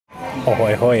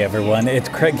Ahoy hoy everyone, it's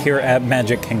Craig here at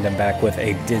Magic Kingdom back with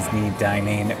a Disney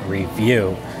dining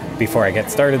review. Before I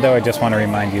get started though, I just want to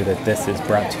remind you that this is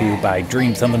brought to you by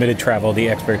Dreams Unlimited Travel, the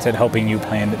experts at helping you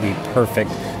plan the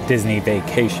perfect Disney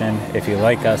vacation. If you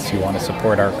like us, you want to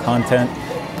support our content,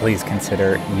 please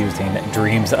consider using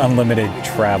Dreams Unlimited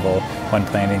Travel when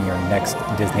planning your next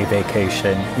Disney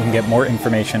vacation. You can get more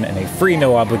information and a free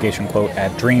no obligation quote at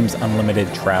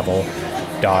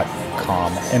dreamsunlimitedtravel.com.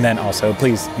 And then also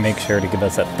please make sure to give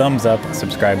us a thumbs up,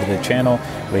 subscribe to the channel,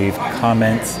 leave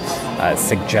comments,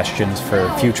 suggestions for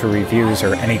future reviews,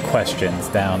 or any questions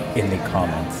down in the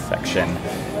comments section.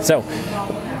 So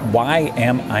why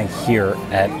am I here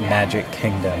at Magic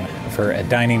Kingdom for a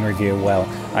dining review? Well,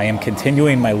 I am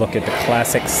continuing my look at the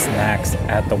classic snacks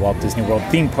at the Walt Disney World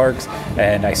theme parks,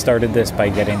 and I started this by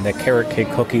getting the carrot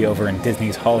cake cookie over in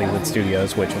Disney's Hollywood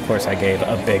Studios, which of course I gave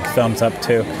a big thumbs up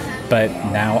to. But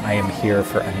now I am here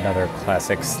for another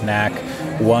classic snack,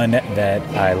 one that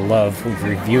I love. We've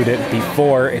reviewed it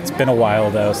before. It's been a while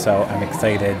though, so I'm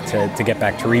excited to get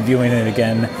back to reviewing it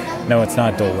again. No, it's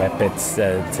not Dole Whip. It's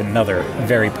another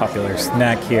very popular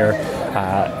snack here.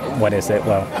 What is it?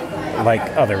 Well, like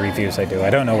other reviews I do, I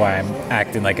don't know why I'm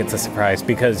acting like it's a surprise,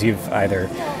 because you've either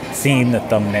seen the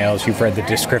thumbnails, you've read the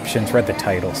descriptions, read the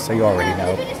titles, so you already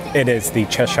know. It is the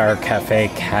Cheshire Cafe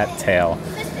Cat Tail.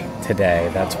 Today,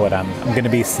 that's what I'm going to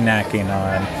be snacking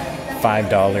on.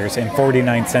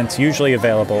 $5.49, usually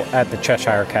available at the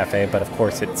Cheshire Cafe, but of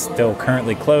course it's still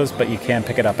currently closed, but you can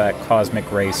pick it up at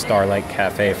Cosmic Ray Starlight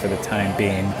Cafe for the time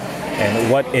being.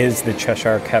 And what is the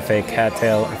Cheshire Cafe Cat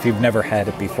Tail? If you've never had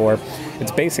it before,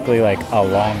 it's basically like a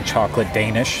long chocolate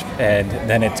Danish, and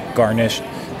then it's garnished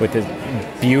with this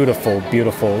beautiful,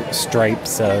 beautiful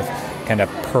stripes of kind of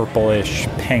purplish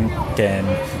pink and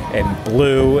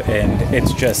blue, and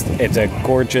it's a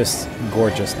gorgeous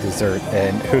dessert.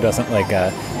 And who doesn't like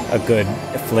a good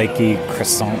flaky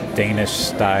croissant Danish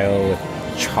style with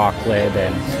chocolate,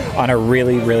 and on a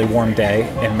really warm day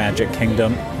in Magic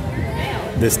Kingdom,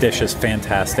 this dish is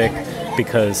fantastic,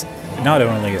 because not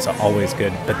only is it always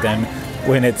good, but then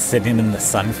when it's sitting in the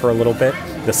sun for a little bit,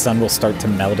 the sun will start to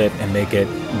melt it and make it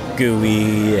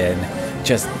gooey and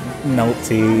just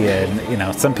melty, and you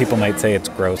know, some people might say it's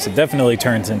gross. It definitely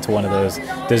turns into one of those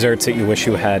desserts that you wish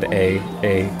you had a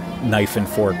knife and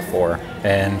fork for.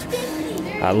 And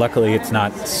luckily it's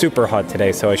not super hot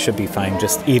today, so I should be fine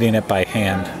just eating it by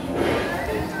hand.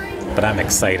 But I'm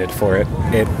excited for it.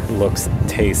 It looks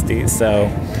tasty. So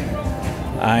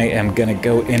I am gonna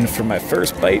go in for my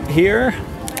first bite here.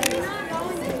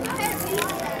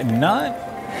 Not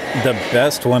the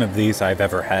best one of these I've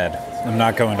ever had, I'm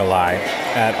not going to lie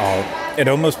at all. It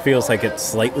almost feels like it's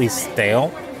slightly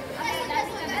stale,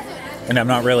 and I've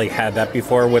not really had that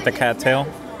before with the cat tail.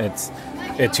 It's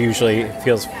usually, it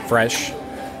feels fresh,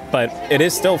 but it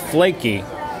is still flaky,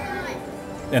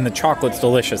 and the chocolate's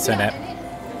delicious in it.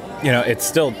 You know, it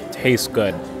still tastes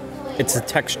good. It's the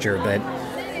texture that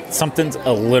something's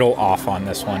a little off on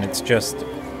this one. It's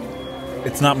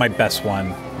not my best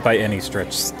one by any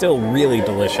stretch. Still really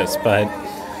delicious, but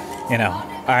you know,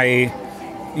 I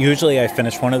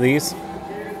finish one of these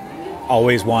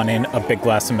always wanting a big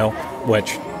glass of milk,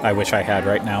 which I wish I had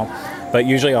right now. But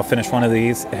usually I'll finish one of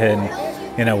these, and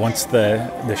you know, once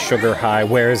the sugar high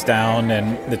wears down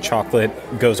and the chocolate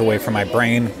goes away from my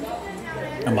brain,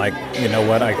 I'm like, you know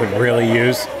what, I could really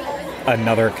use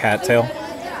another cat tail,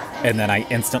 and then I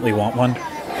instantly want one.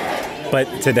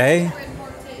 But today,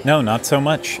 no, not so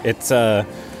much. It's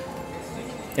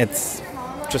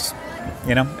just,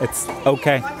 you know, it's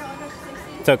okay.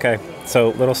 It's okay. So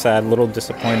a little sad, a little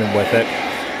disappointed with it,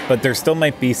 but there still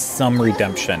might be some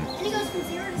redemption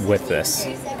with this.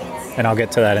 And I'll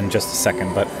get to that in just a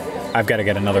second, but I've got to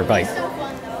get another bite.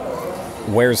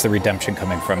 Where's the redemption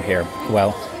coming from here?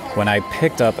 Well, when I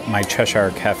picked up my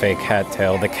Cheshire Cafe Cat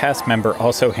Tail, the cast member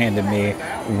also handed me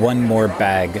one more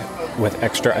bag with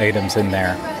extra items in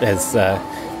there as a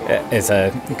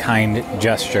kind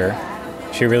gesture.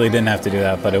 She really didn't have to do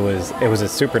that, but it was a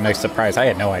super nice surprise. I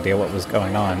had no idea what was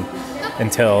going on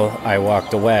until I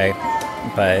walked away.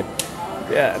 But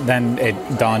yeah, then it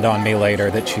dawned on me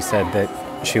later that she said that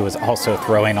she was also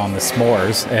throwing on the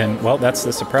s'mores, and well, that's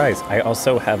the surprise. I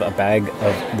also have a bag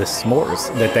of the s'mores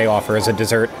that they offer as a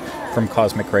dessert from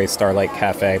Cosmic Ray Starlight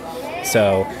Cafe.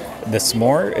 So the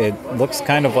s'more, it looks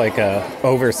kind of like a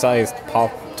oversized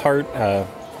Pop-Tart,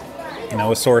 you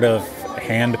know, a sort of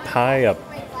hand pie, a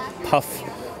puff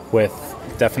with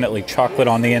definitely chocolate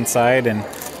on the inside, and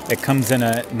it comes in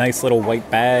a nice little white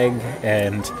bag,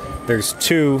 and there's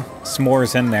 2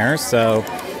 s'mores in there, so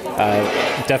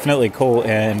definitely cool.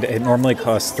 And it normally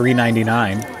costs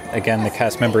 $3.99 again, the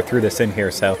cast member threw this in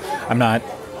here, so I'm not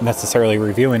necessarily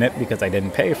reviewing it because I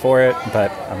didn't pay for it,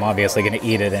 but I'm obviously going to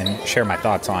eat it and share my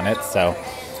thoughts on it. So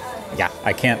yeah,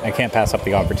 I can't pass up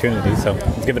the opportunity. So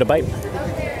let's give it a bite.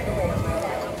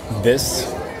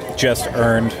 This just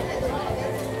earned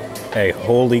a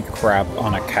holy crap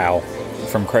on a cow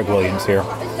from Craig Williams here.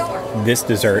 This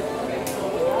dessert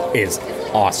is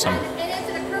awesome.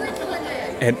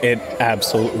 And it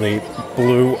absolutely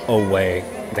blew away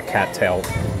the cattail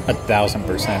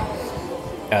 1000%.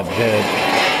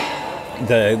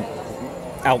 The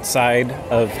outside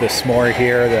of the s'more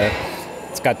here,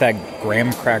 it's got that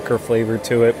graham cracker flavor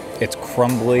to it. It's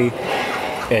crumbly.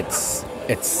 It's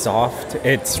soft.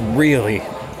 It's really,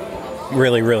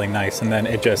 really, really nice. And then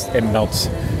it melts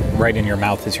right in your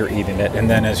mouth as you're eating it. And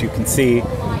then as you can see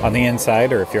on the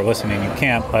inside, or if you're listening, you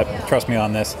can't, but trust me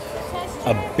on this,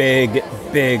 a big,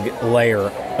 big layer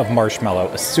of marshmallow,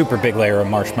 a super big layer of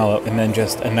marshmallow, and then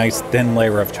just a nice thin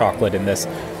layer of chocolate in this.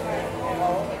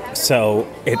 So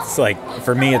it's like,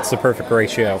 for me, it's the perfect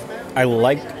ratio. I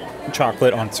like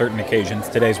chocolate on certain occasions.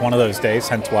 Today's one of those days,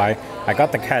 hence why I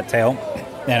got the cattail,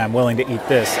 and I'm willing to eat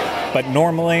this. But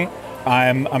normally,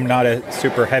 I'm not a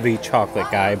super heavy chocolate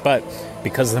guy, but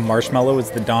because the marshmallow is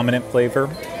the dominant flavor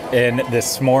in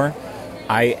this s'more,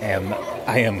 I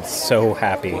am so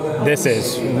happy. This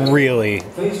is really,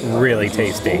 really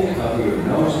tasty.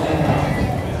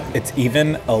 It's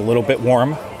even a little bit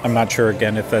warm. I'm not sure,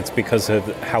 again, if that's because of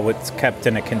how it's kept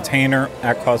in a container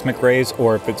at Cosmic Rays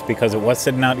or if it's because it was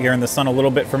sitting out here in the sun a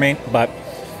little bit for me. But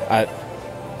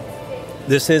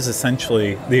this is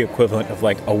essentially the equivalent of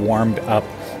like a warmed up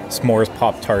s'mores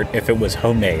Pop-Tart if it was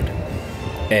homemade.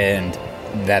 And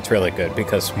that's really good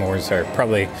because s'mores are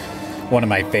probably one of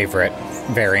my favorite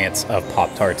variants of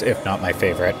Pop-Tarts, if not my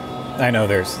favorite. I know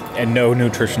there's no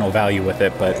nutritional value with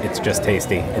it, but it's just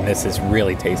tasty, and this is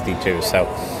really tasty too. So,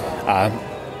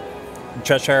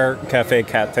 Cheshire Cafe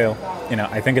Cat Tail,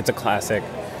 I think it's a classic.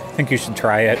 I think you should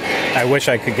try it. I wish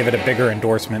I could give it a bigger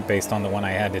endorsement based on the one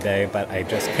I had today, but I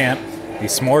just can't.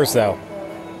 These s'mores, though,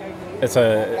 it's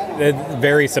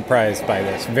very surprised by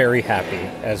this, very happy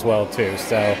as well too.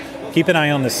 So, keep an eye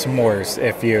on the s'mores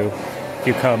if you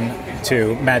come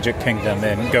to Magic Kingdom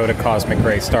and go to Cosmic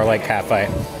Ray Starlight Cafe.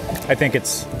 I think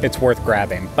it's worth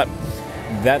grabbing. But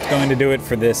that's going to do it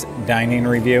for this dining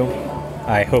review.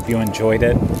 I hope you enjoyed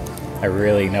it. I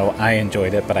really know I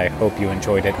enjoyed it, but I hope you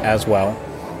enjoyed it as well.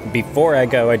 Before I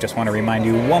go, I just want to remind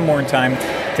you one more time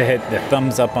to hit the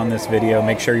thumbs up on this video.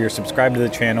 Make sure you're subscribed to the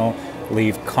channel.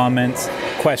 Leave comments,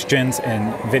 questions,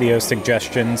 and video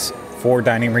suggestions for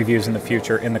dining reviews in the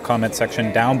future in the comment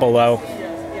section down below.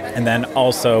 And then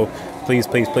also, please,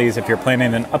 please, please, if you're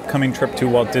planning an upcoming trip to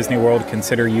Walt Disney World,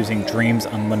 consider using Dreams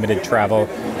Unlimited Travel.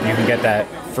 You can get that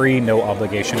free, no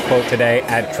obligation quote today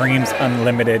at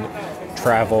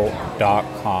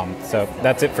dreamsunlimitedtravel.com. So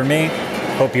that's it for me.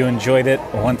 Hope you enjoyed it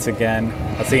once again.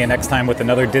 I'll see you next time with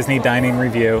another Disney dining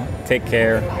review. Take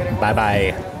care.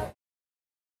 Bye-bye.